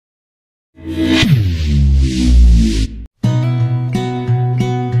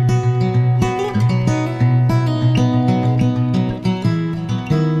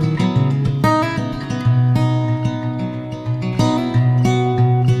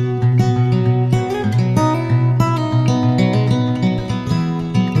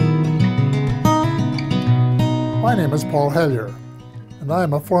Paul Hellyer, and I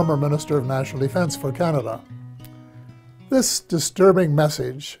am a former Minister of National Defence for Canada. This disturbing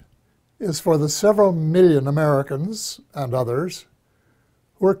message is for the several million Americans and others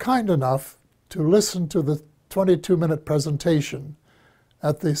who were kind enough to listen to the 22-minute presentation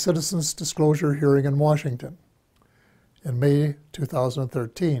at the Citizens Disclosure hearing in Washington in May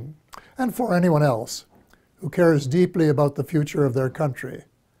 2013, and for anyone else who cares deeply about the future of their country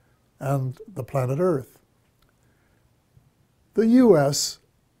and the planet Earth. The U.S.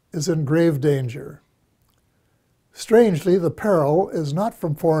 is in grave danger. Strangely, the peril is not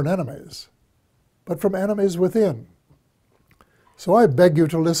from foreign enemies, but from enemies within. So I beg you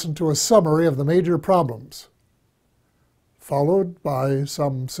to listen to a summary of the major problems, followed by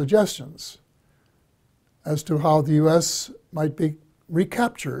some suggestions as to how the U.S. might be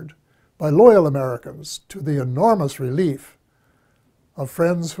recaptured by loyal Americans, to the enormous relief of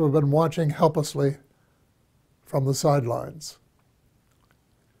friends who have been watching helplessly from the sidelines.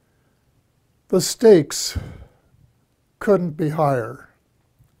 The stakes couldn't be higher.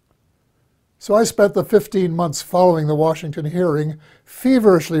 So I spent the 15 months following the Washington hearing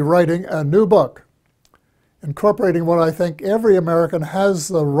feverishly writing a new book, incorporating what I think every American has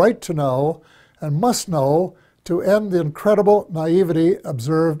the right to know and must know to end the incredible naivety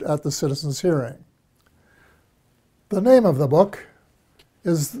observed at the citizens' hearing. The name of the book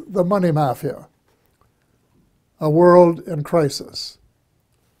is The Money Mafia, A World in Crisis.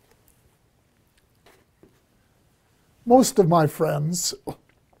 Most of my friends,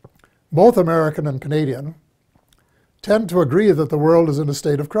 both American and Canadian, tend to agree that the world is in a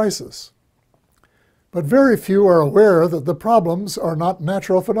state of crisis. But very few are aware that the problems are not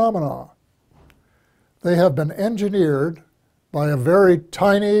natural phenomena. They have been engineered by a very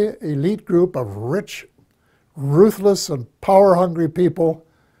tiny elite group of rich, ruthless, and power-hungry people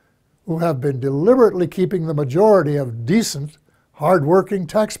who have been deliberately keeping the majority of decent, hard-working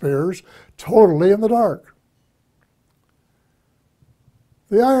taxpayers totally in the dark.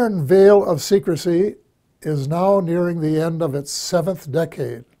 The iron veil of secrecy is now nearing the end of its 7th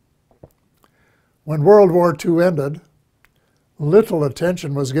decade. When World War II ended, little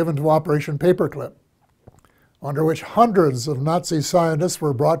attention was given to Operation Paperclip, under which hundreds of Nazi scientists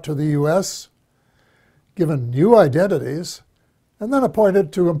were brought to the U.S., given new identities, and then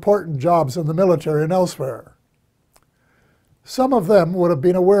appointed to important jobs in the military and elsewhere. Some of them would have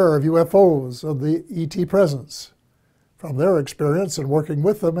been aware of UFOs and the ET presence from their experience in working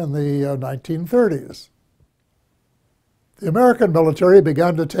with them in the 1930s. The American military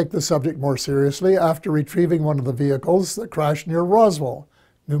began to take the subject more seriously after retrieving one of the vehicles that crashed near Roswell,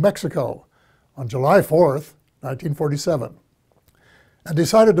 New Mexico, on July 4th, 1947, and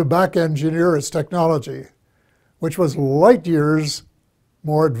decided to back-engineer its technology, which was light years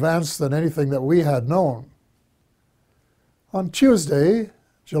more advanced than anything that we had known. On Tuesday,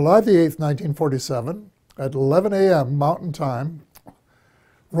 July the 8th, 1947, at 11 a.m. Mountain Time,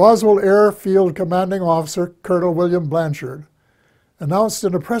 Roswell Airfield Commanding Officer Colonel William Blanchard announced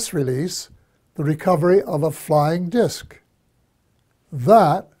in a press release the recovery of a flying disc.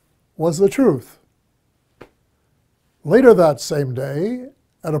 That was the truth. Later that same day,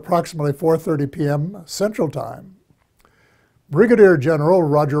 at approximately 4:30 p.m. Central Time, Brigadier General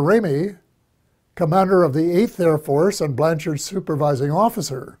Roger Ramey, commander of the 8th Air Force and Blanchard's supervising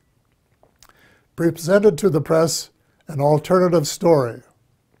officer, presented to the press an alternative story.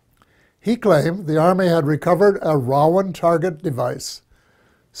 He claimed the Army had recovered a Rowan target device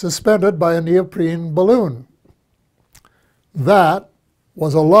suspended by a neoprene balloon. That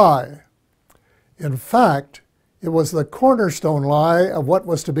was a lie. In fact, it was the cornerstone lie of what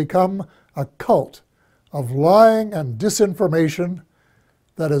was to become a cult of lying and disinformation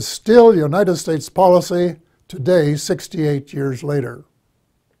that is still United States policy today, 68 years later.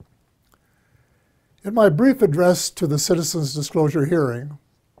 In my brief address to the Citizens Disclosure hearing,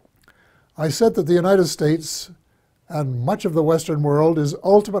 I said that the United States and much of the Western world is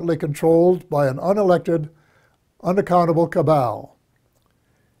ultimately controlled by an unelected, unaccountable cabal.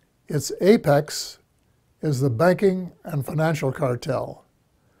 Its apex is the banking and financial cartel,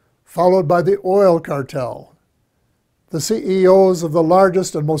 followed by the oil cartel, the CEOs of the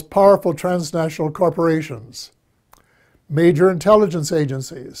largest and most powerful transnational corporations, major intelligence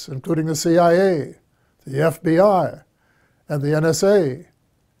agencies, including the CIA, the FBI, and the NSA,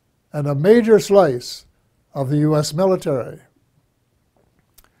 and a major slice of the U.S. military.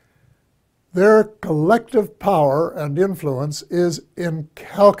 Their collective power and influence is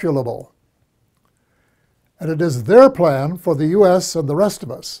incalculable, and it is their plan for the U.S. and the rest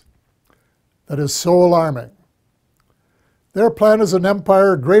of us that is so alarming. Their plan is an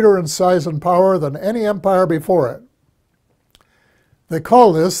empire greater in size and power than any empire before it, They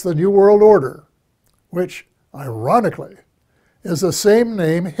call this the New World Order, which, ironically, is the same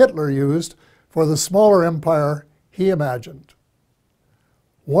name Hitler used for the smaller empire he imagined.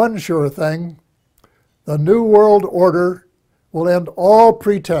 One sure thing, the New World Order will end all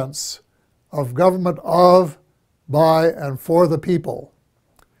pretense of government of, by, and for the people.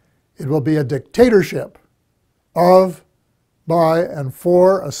 It will be a dictatorship of, by, and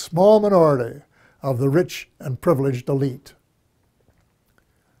for a small minority of the rich and privileged elite.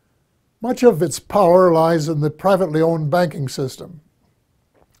 Much of its power lies in the privately owned banking system.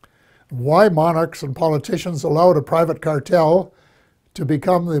 Why monarchs and politicians allowed a private cartel to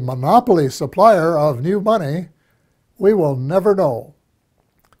become the monopoly supplier of new money, we will never know.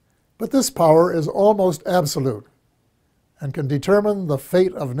 But this power is almost absolute and can determine the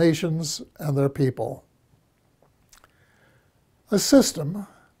fate of nations and their people. A system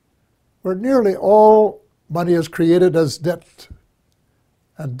where nearly all money is created as debt,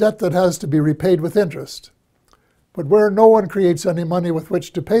 and debt that has to be repaid with interest, but where no one creates any money with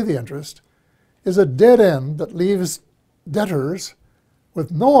which to pay the interest, is a dead end that leaves debtors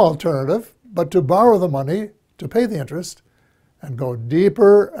with no alternative but to borrow the money to pay the interest and go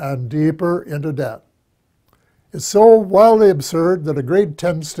deeper and deeper into debt. It's so wildly absurd that a grade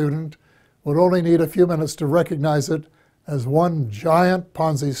 10 student would only need a few minutes to recognize it as one giant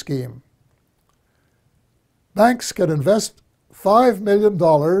Ponzi scheme. Banks can invest $5 million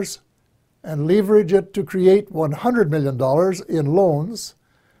and leverage it to create $100 million in loans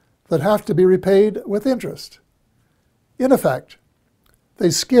that have to be repaid with interest. In effect, they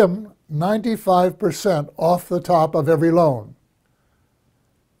skim 95% off the top of every loan.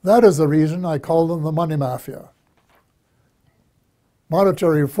 That is the reason I call them the money mafia.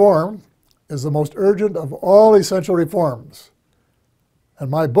 Monetary reform is the most urgent of all essential reforms,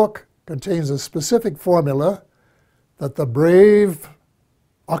 and my book contains a specific formula that the brave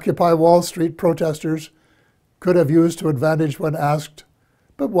Occupy Wall Street protesters could have used to advantage when asked,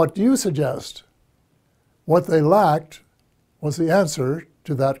 "But what do you suggest?" What they lacked was the answer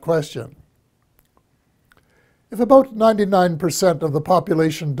to that question. If about 99% of the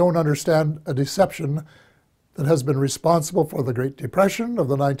population don't understand a deception that has been responsible for the Great Depression of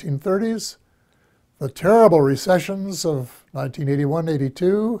the 1930s, the terrible recessions of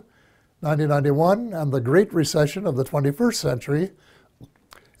 1981-82, 1991, and the Great Recession of the 21st century,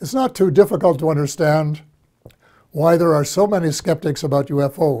 it's not too difficult to understand why there are so many skeptics about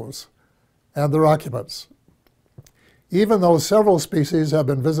UFOs and their occupants, even though several species have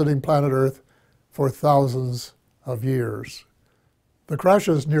been visiting planet Earth for thousands of years. The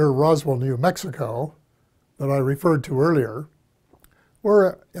crashes near Roswell, New Mexico, that I referred to earlier,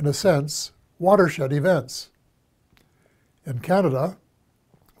 were, in a sense, watershed events. In Canada,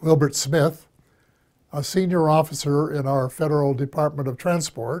 Wilbert Smith, a senior officer in our Federal Department of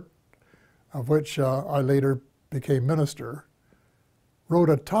Transport, of which I later became minister, wrote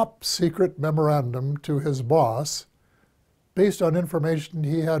a top-secret memorandum to his boss based on information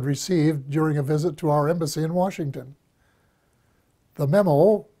he had received during a visit to our embassy in Washington. The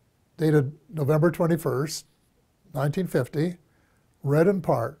memo, dated November 21st, 1950, read in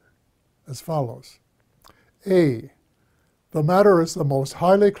part as follows. A. The matter is the most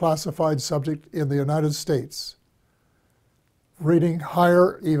highly classified subject in the United States, rating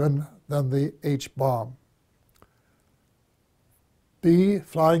higher even than the H-bomb. B.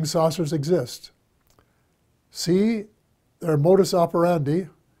 Flying saucers exist. C. Their modus operandi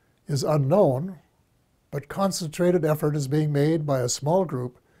is unknown, but concentrated effort is being made by a small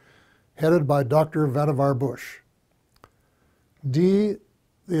group headed by Dr. Vannevar Bush. D.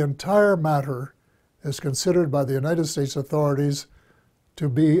 The entire matter is considered by the United States authorities to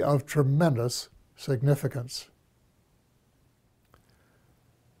be of tremendous significance.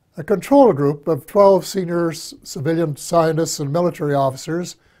 A control group of 12 senior civilian scientists and military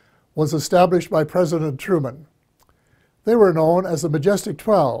officers was established by President Truman. They were known as the Majestic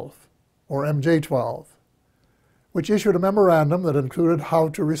 12, or MJ-12, which issued a memorandum that included how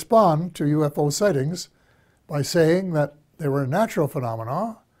to respond to UFO sightings by saying that they were natural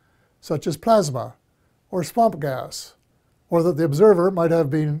phenomena, such as plasma or swamp gas, or that the observer might have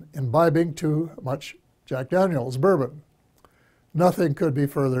been imbibing too much Jack Daniels bourbon. Nothing could be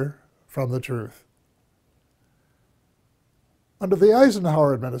further from the truth. Under the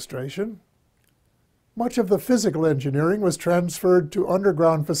Eisenhower administration, much of the physical engineering was transferred to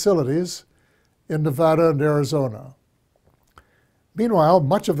underground facilities in Nevada and Arizona. Meanwhile,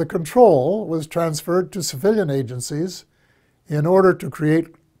 much of the control was transferred to civilian agencies in order to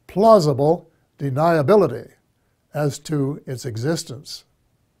create plausible deniability as to its existence.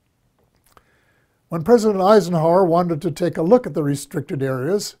 When President Eisenhower wanted to take a look at the restricted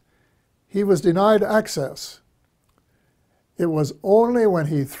areas, he was denied access. It was only when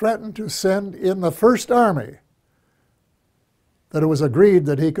he threatened to send in the First Army that it was agreed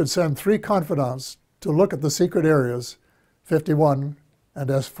that he could send 3 confidants to look at the secret areas 51 and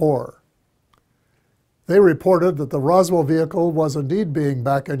S4. They reported that the Roswell vehicle was indeed being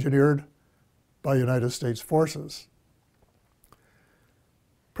back-engineered by United States forces.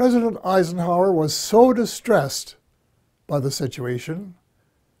 President Eisenhower was so distressed by the situation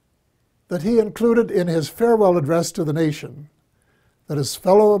that he included in his farewell address to the nation that his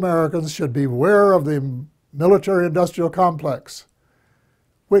fellow Americans should beware of the military-industrial complex,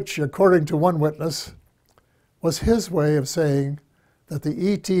 which, according to one witness, was his way of saying that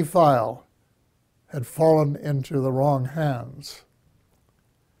the ET file had fallen into the wrong hands.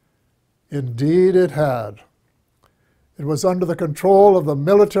 Indeed it had. It was under the control of the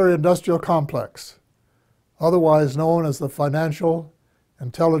military-industrial complex, otherwise known as the financial,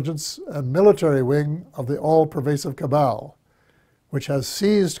 intelligence, and military wing of the all-pervasive cabal, which has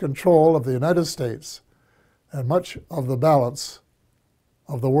seized control of the United States and much of the balance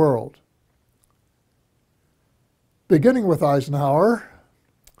of the world. Beginning with Eisenhower,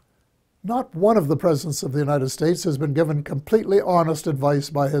 not one of the presidents of the United States has been given completely honest advice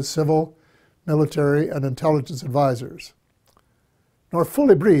by his civil, military, and intelligence advisors, nor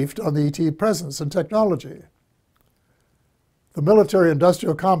fully briefed on the ET presence and technology. The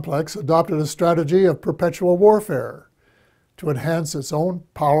military-industrial complex adopted a strategy of perpetual warfare to enhance its own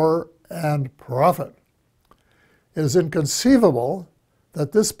power and profit. It is inconceivable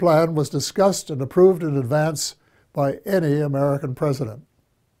that this plan was discussed and approved in advance by any American president.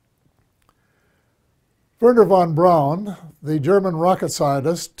 Wernher von Braun, the German rocket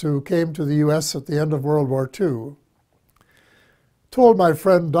scientist who came to the U.S. at the end of World War II, told my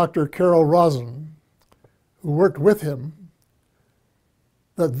friend Dr. Carol Rosen, who worked with him,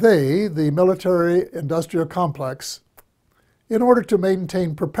 that they, the military-industrial complex, in order to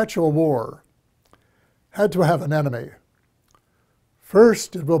maintain perpetual war, had to have an enemy.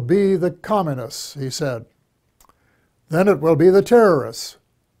 First, it will be the communists, he said. Then it will be the terrorists.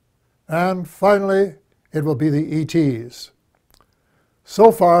 And finally, it will be the ETs.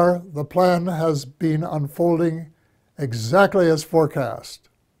 So far, the plan has been unfolding exactly as forecast.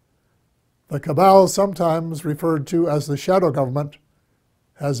 The cabal, sometimes referred to as the shadow government,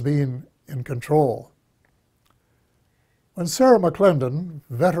 has been in control. When Sarah McClendon,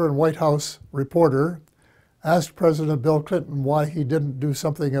 veteran White House reporter, asked President Bill Clinton why he didn't do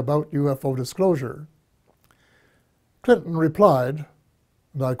something about UFO disclosure, Clinton replied,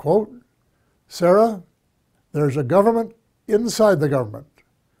 and I quote, "Sarah, there's a government inside the government,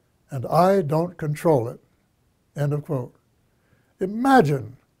 and I don't control it." End of quote.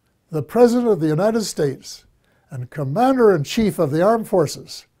 Imagine the President of the United States and Commander-in-Chief of the Armed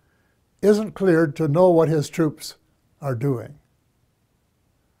Forces isn't cleared to know what his troops are doing.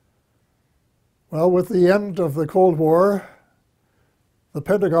 Well, with the end of the Cold War, the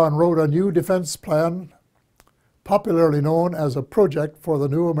Pentagon wrote a new defense plan, popularly known as a project for the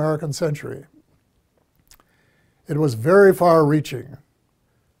new American century. It was very far-reaching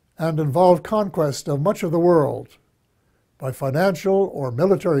and involved conquest of much of the world by financial or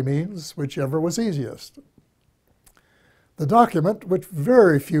military means, whichever was easiest. The document, which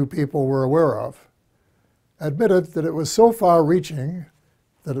very few people were aware of, admitted that it was so far-reaching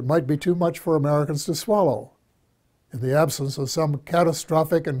that it might be too much for Americans to swallow in the absence of some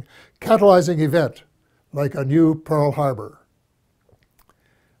catastrophic and catalyzing event like a new Pearl Harbor.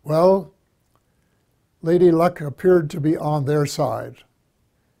 Well, Lady Luck appeared to be on their side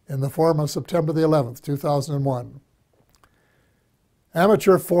in the form of September the 11th, 2001.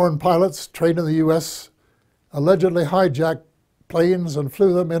 Amateur foreign pilots trained in the U.S. allegedly hijacked planes and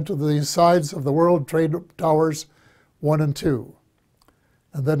flew them into the sides of the World Trade Towers 1 and 2,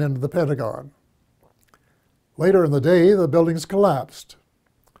 and then into the Pentagon. Later in the day, the buildings collapsed.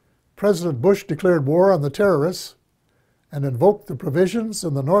 President Bush declared war on the terrorists and invoked the provisions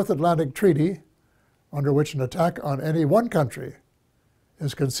in the North Atlantic Treaty, under which an attack on any one country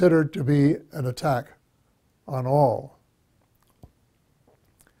is considered to be an attack on all.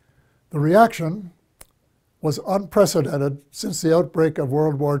 The reaction was unprecedented since the outbreak of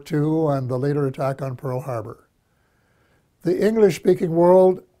World War II and the later attack on Pearl Harbor. The English-speaking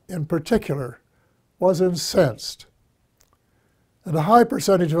world, in particular, was incensed, and a high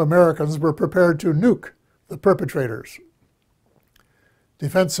percentage of Americans were prepared to nuke the perpetrators.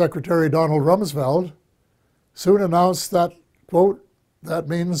 Defense Secretary Donald Rumsfeld soon announced that, quote, "that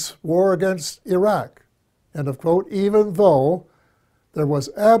means war against Iraq," end of quote, even though there was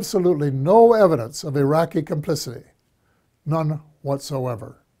absolutely no evidence of Iraqi complicity, none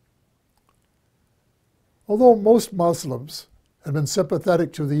whatsoever. Although most Muslims had been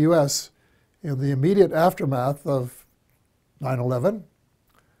sympathetic to the U.S. in the immediate aftermath of 9/11,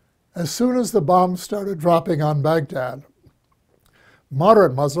 as soon as the bombs started dropping on Baghdad,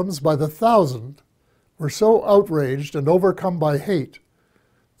 moderate Muslims by the thousand were so outraged and overcome by hate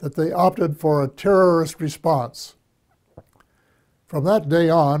that they opted for a terrorist response. From that day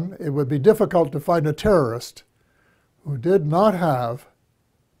on, it would be difficult to find a terrorist who did not have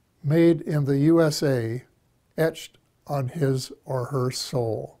 "Made in the USA" etched on his or her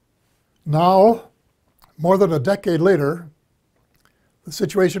soul. Now, more than a decade later, the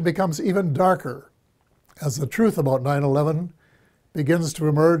situation becomes even darker as the truth about 9/11 begins to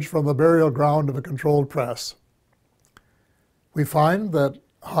emerge from the burial ground of a controlled press. We find that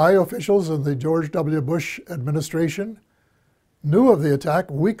high officials in the George W. Bush administration knew of the attack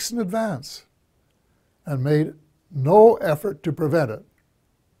weeks in advance and made no effort to prevent it.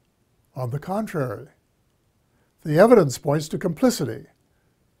 On the contrary, the evidence points to complicity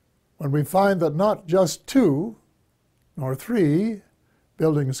when we find that not just 2, nor 3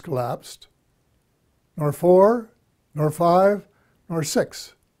 buildings collapsed, nor 4, nor 5, nor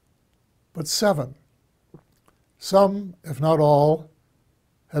 6, but 7. Some, if not all,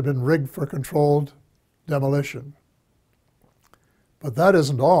 had been rigged for controlled demolition. But that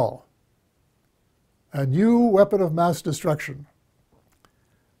isn't all. A new weapon of mass destruction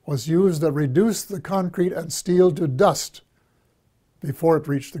was used that reduced the concrete and steel to dust before it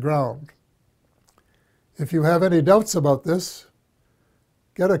reached the ground. If you have any doubts about this,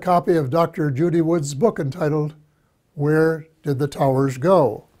 get a copy of Dr. Judy Wood's book entitled "Where Did the Towers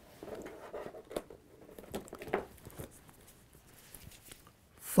Go?"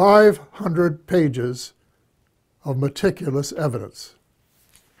 500 pages of meticulous evidence.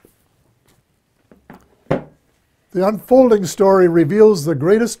 The unfolding story reveals the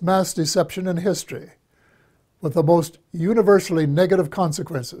greatest mass deception in history, with the most universally negative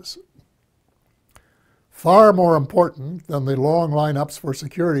consequences. Far more important than the long lineups for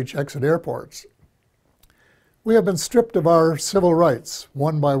security checks at airports. We have been stripped of our civil rights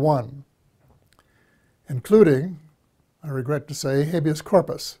one by one, including, I regret to say, habeas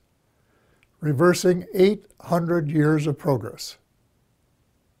corpus, reversing 800 years of progress.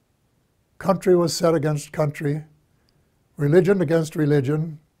 Country was set against country, religion against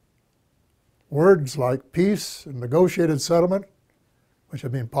religion. Words like peace and negotiated settlement, which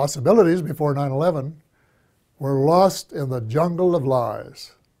had been possibilities before 9/11, were lost in the jungle of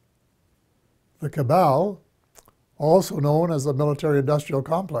lies. The cabal, also known as the military-industrial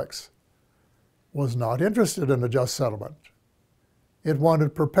complex, was not interested in a just settlement. It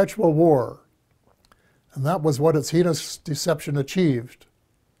wanted perpetual war, and that was what its heinous deception achieved.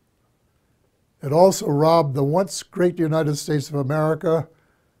 It also robbed the once great United States of America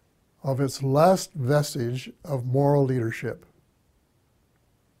of its last vestige of moral leadership.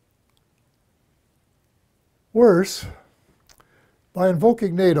 Worse, by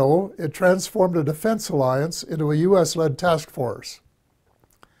invoking NATO, it transformed a defense alliance into a US-led task force.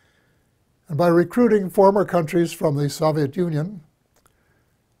 And by recruiting former countries from the Soviet Union,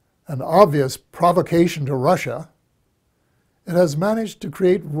 an obvious provocation to Russia, it has managed to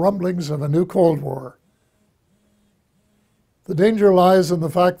create rumblings of a new Cold War. The danger lies in the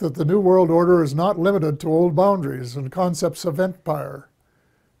fact that the New World Order is not limited to old boundaries and concepts of empire,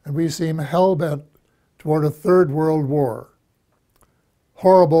 and we seem hell-bent toward a third world war.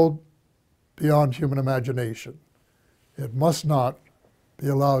 Horrible beyond human imagination. It must not be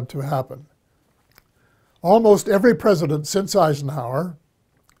allowed to happen. Almost every president since Eisenhower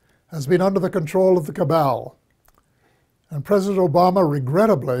has been under the control of the cabal, and President Obama,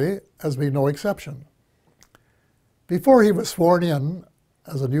 regrettably, has been no exception. Before he was sworn in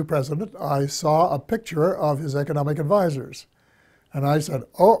as a new president, I saw a picture of his economic advisors, and I said,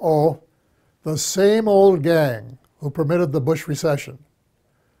 uh-oh, the same old gang who permitted the Bush recession.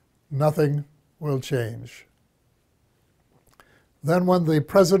 Nothing will change. Then when the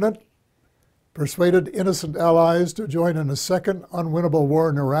president persuaded innocent allies to join in a second unwinnable war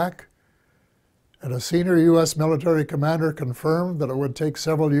in Iraq, and a senior U.S. military commander confirmed that it would take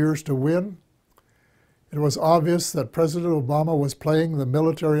several years to win, it was obvious that President Obama was playing the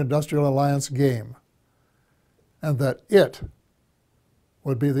military-industrial alliance game, and that it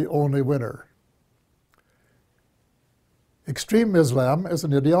would be the only winner. Extreme Islam is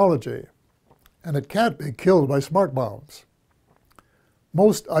an ideology, and it can't be killed by smart bombs.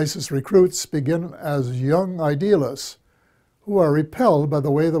 Most ISIS recruits begin as young idealists who are repelled by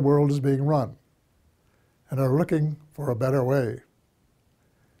the way the world is being run and are looking for a better way.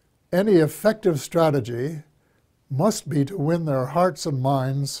 any effective strategy must be to win their hearts and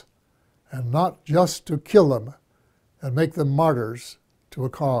minds, and not just to kill them and make them martyrs to a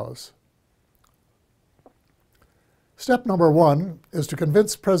cause. Step number 1 is to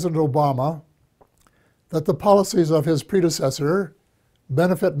convince President Obama that the policies of his predecessor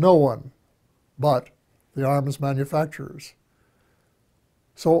benefit no one but the arms manufacturers.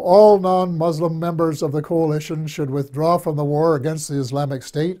 So all non-Muslim members of the coalition should withdraw from the war against the Islamic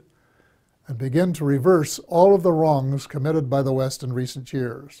State and begin to reverse all of the wrongs committed by the West in recent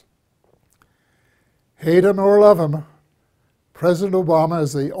years. Hate him or love him, President Obama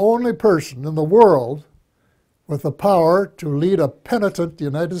is the only person in the world with the power to lead a penitent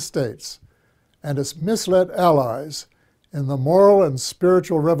United States and its misled allies in the moral and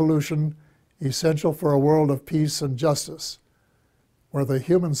spiritual revolution essential for a world of peace and justice, where the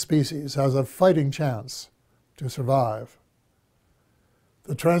human species has a fighting chance to survive.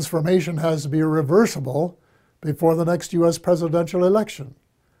 The transformation has to be reversible before the next U.S. presidential election,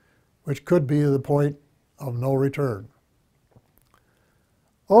 which could be the point of no return.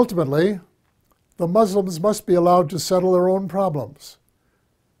 Ultimately, the Muslims must be allowed to settle their own problems.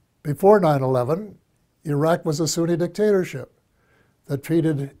 Before 9/11, Iraq was a Sunni dictatorship that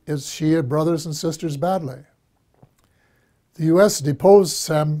treated its Shia brothers and sisters badly. The U.S. deposed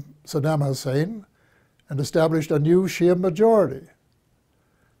Saddam Hussein and established a new Shia majority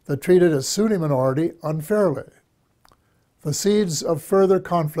that treated its Sunni minority unfairly. The seeds of further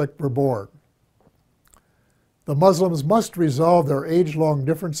conflict were born. The Muslims must resolve their age-long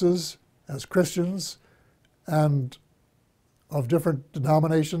differences as Christians and of different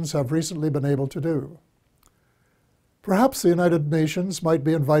denominations have recently been able to do. Perhaps the United Nations might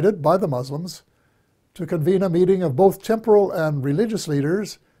be invited by the Muslims to convene a meeting of both temporal and religious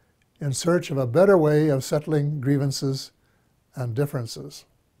leaders in search of a better way of settling grievances and differences.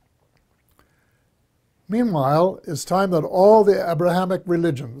 Meanwhile, it's time that all the Abrahamic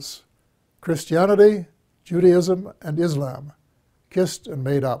religions, Christianity, Judaism, and Islam, kissed and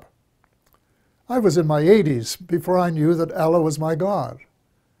made up. I was in my 80s before I knew that Allah was my God.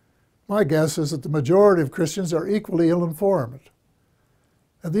 My guess is that the majority of Christians are equally ill-informed.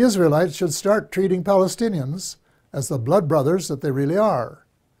 And the Israelites should start treating Palestinians as the blood brothers that they really are,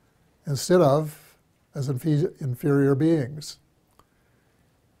 instead of as inferior beings.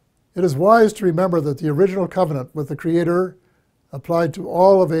 It is wise to remember that the original covenant with the Creator applied to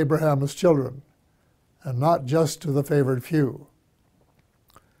all of Abraham's children, and not just to the favored few.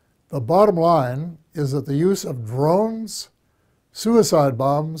 The bottom line is that the use of drones, suicide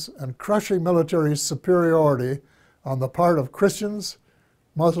bombs, and crushing military superiority on the part of Christians,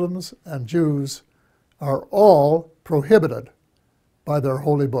 Muslims, and Jews are all prohibited by their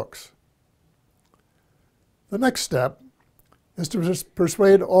holy books. The next step is to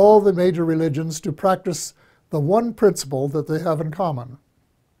persuade all the major religions to practice the one principle that they have in common,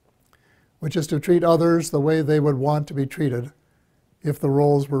 which is to treat others the way they would want to be treated if the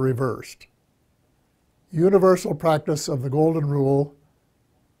roles were reversed. Universal practice of the Golden Rule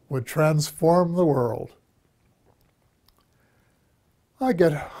would transform the world. I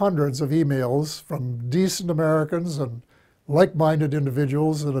get hundreds of emails from decent Americans and like-minded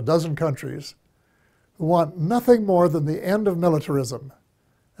individuals in a dozen countries who want nothing more than the end of militarism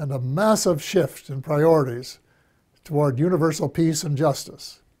and a massive shift in priorities toward universal peace and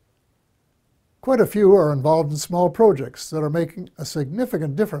justice. Quite a few are involved in small projects that are making a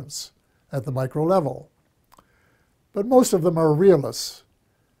significant difference at the micro level. But most of them are realists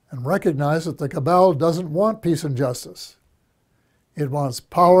and recognize that the cabal doesn't want peace and justice. It wants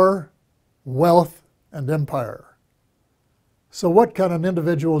power, wealth, and empire. So what can an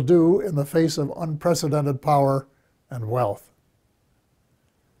individual do in the face of unprecedented power and wealth?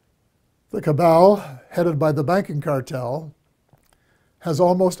 The cabal, headed by the banking cartel, has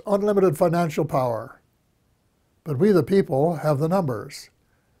almost unlimited financial power. But we, the people, have the numbers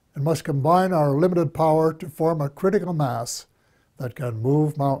and must combine our limited power to form a critical mass that can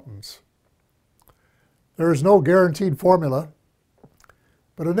move mountains. There is no guaranteed formula,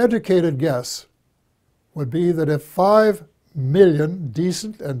 but an educated guess would be that if 5 million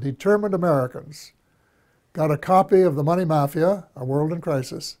decent and determined Americans got a copy of The Money Mafia, A World in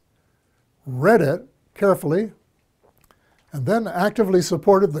Crisis, read it carefully, and then actively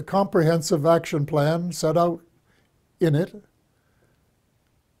supported the comprehensive action plan set out in it,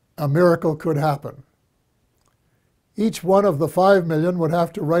 a miracle could happen. Each one of the 5 million would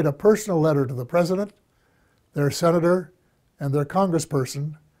have to write a personal letter to the president, their senator, and their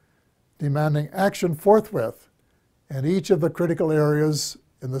congressperson, demanding action forthwith in each of the critical areas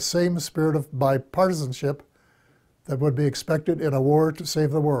in the same spirit of bipartisanship that would be expected in a war to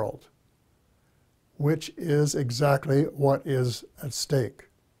save the world, which is exactly what is at stake.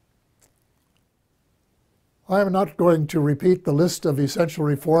 I am not going to repeat the list of essential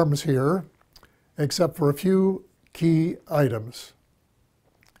reforms here, except for a few key items.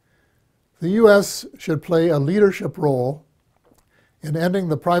 The U.S. should play a leadership role in ending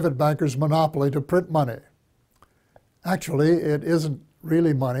the private bankers' monopoly to print money. Actually, it isn't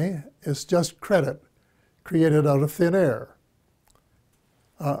really money, it's just credit created out of thin air,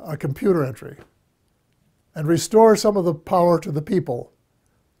 a computer entry, and restore some of the power to the people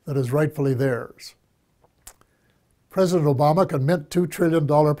that is rightfully theirs. President Obama can mint $2 trillion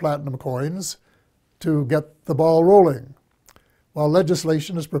platinum coins to get the ball rolling, while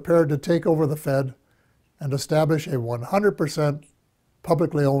legislation is prepared to take over the Fed and establish a 100%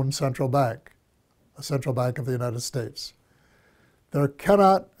 publicly owned central bank, a central bank of the United States. There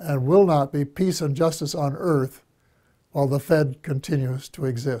cannot and will not be peace and justice on earth while the Fed continues to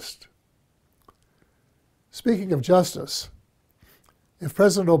exist. Speaking of justice, if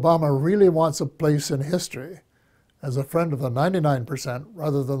President Obama really wants a place in history as a friend of the 99%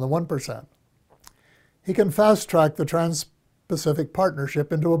 rather than the 1%, he can fast-track the Trans-Pacific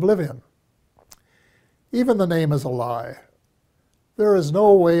Partnership into oblivion. Even the name is a lie. There is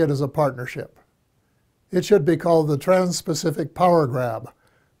no way it is a partnership. It should be called the Trans-Pacific Power Grab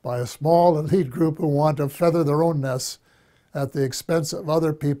by a small elite group who want to feather their own nests at the expense of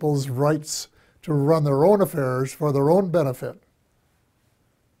other people's rights to run their own affairs for their own benefit.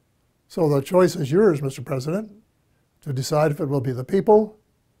 So the choice is yours, Mr. President, to decide if it will be the people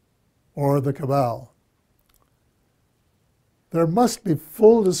or the cabal. There must be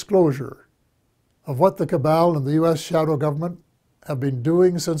full disclosure of what the cabal and the U.S. shadow government have been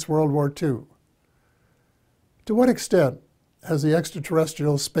doing since World War II. To what extent has the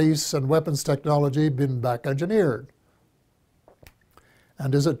extraterrestrial space and weapons technology been back-engineered?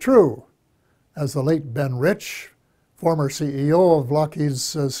 And is it true, as the late Ben Rich, former CEO of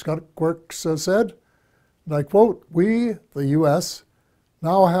Lockheed's Skunk Works, said, and I quote, "We, the U.S.,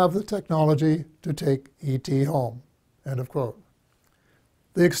 now have the technology to take ET home," end of quote.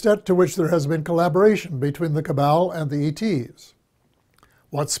 The extent to which there has been collaboration between the cabal and the ETs.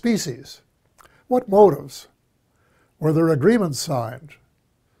 What species? What motives? Were there agreements signed?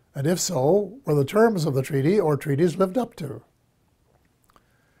 And if so, were the terms of the treaty or treaties lived up to?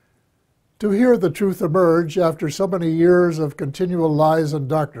 To hear the truth emerge after so many years of continual lies and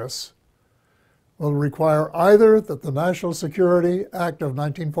darkness will require either that the National Security Act of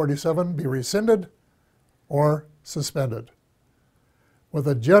 1947 be rescinded or suspended, with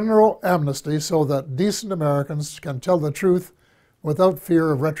a general amnesty so that decent Americans can tell the truth without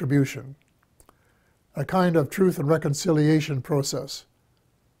fear of retribution. A kind of truth and reconciliation process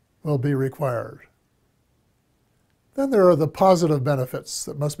will be required. Then there are the positive benefits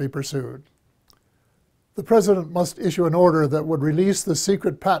that must be pursued. The President must issue an order that would release the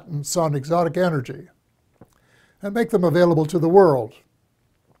secret patents on exotic energy and make them available to the world.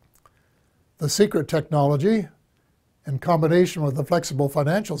 The secret technology, in combination with a flexible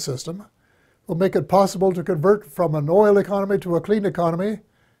financial system, will make it possible to convert from an oil economy to a clean economy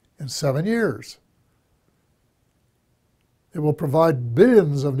in 7 years. It will provide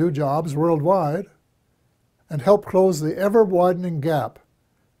billions of new jobs worldwide and help close the ever-widening gap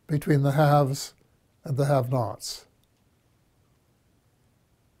between the haves and the have-nots.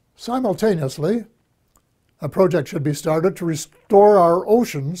 Simultaneously, a project should be started to restore our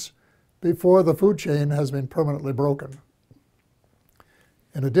oceans before the food chain has been permanently broken.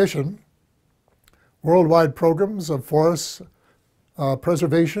 In addition, worldwide programs of forest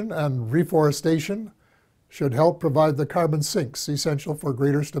preservation and reforestation should help provide the carbon sinks essential for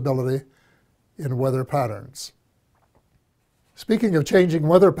greater stability in weather patterns. Speaking of changing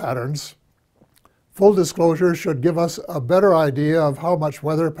weather patterns, full disclosure should give us a better idea of how much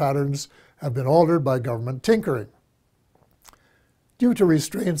weather patterns have been altered by government tinkering. Due to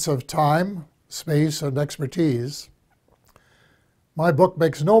restraints of time, space, and expertise, my book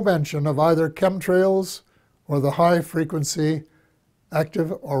makes no mention of either chemtrails or the high-frequency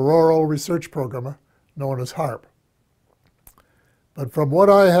active auroral research program known as HAARP. But from what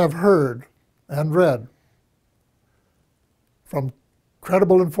I have heard and read from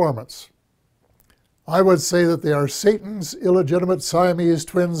credible informants, I would say that they are Satan's illegitimate Siamese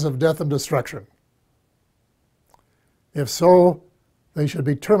twins of death and destruction. If so, they should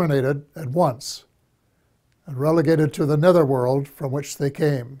be terminated at once and relegated to the netherworld from which they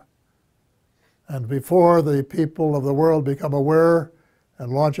came. And before the people of the world become aware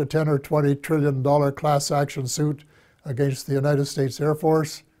and launch a $10 or $20 trillion class action suit against the United States Air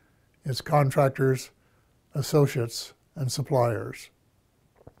Force, its contractors, associates, and suppliers.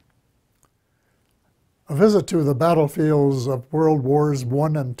 A visit to the battlefields of World Wars I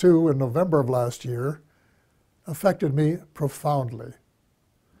and II in November of last year affected me profoundly.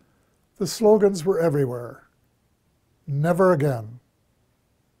 The slogans were everywhere. Never again.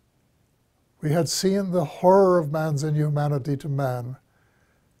 We had seen the horror of man's inhumanity to man,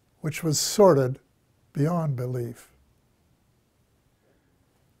 which was sordid beyond belief.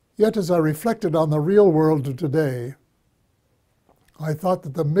 Yet as I reflected on the real world of today, I thought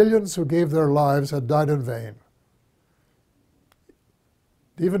that the millions who gave their lives had died in vain.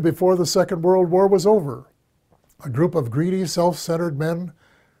 Even before the Second World War was over, a group of greedy, self-centered men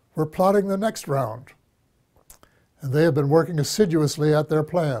were plotting the next round, and they have been working assiduously at their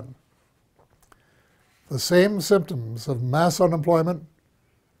plan. The same symptoms of mass unemployment,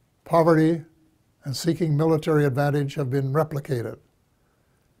 poverty, and seeking military advantage have been replicated.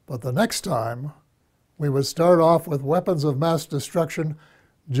 But the next time, we would start off with weapons of mass destruction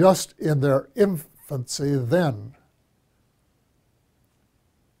just in their infancy then.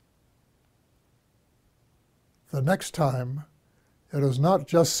 The next time, it is not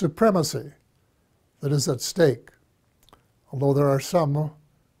just supremacy that is at stake, although there are some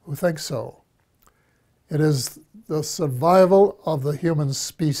who think so. It is the survival of the human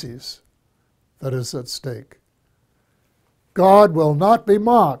species that is at stake. God will not be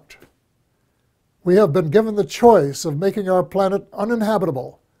mocked. We have been given the choice of making our planet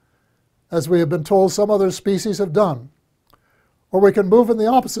uninhabitable, as we have been told some other species have done. Or we can move in the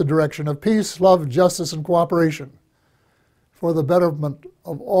opposite direction of peace, love, justice, and cooperation for the betterment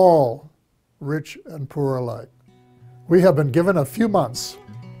of all, rich and poor alike. We have been given a few months,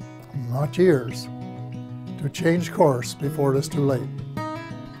 not years, to change course before it is too late.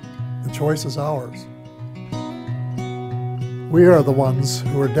 The choice is ours. We are the ones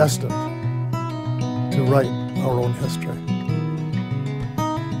who are destined to write our own history.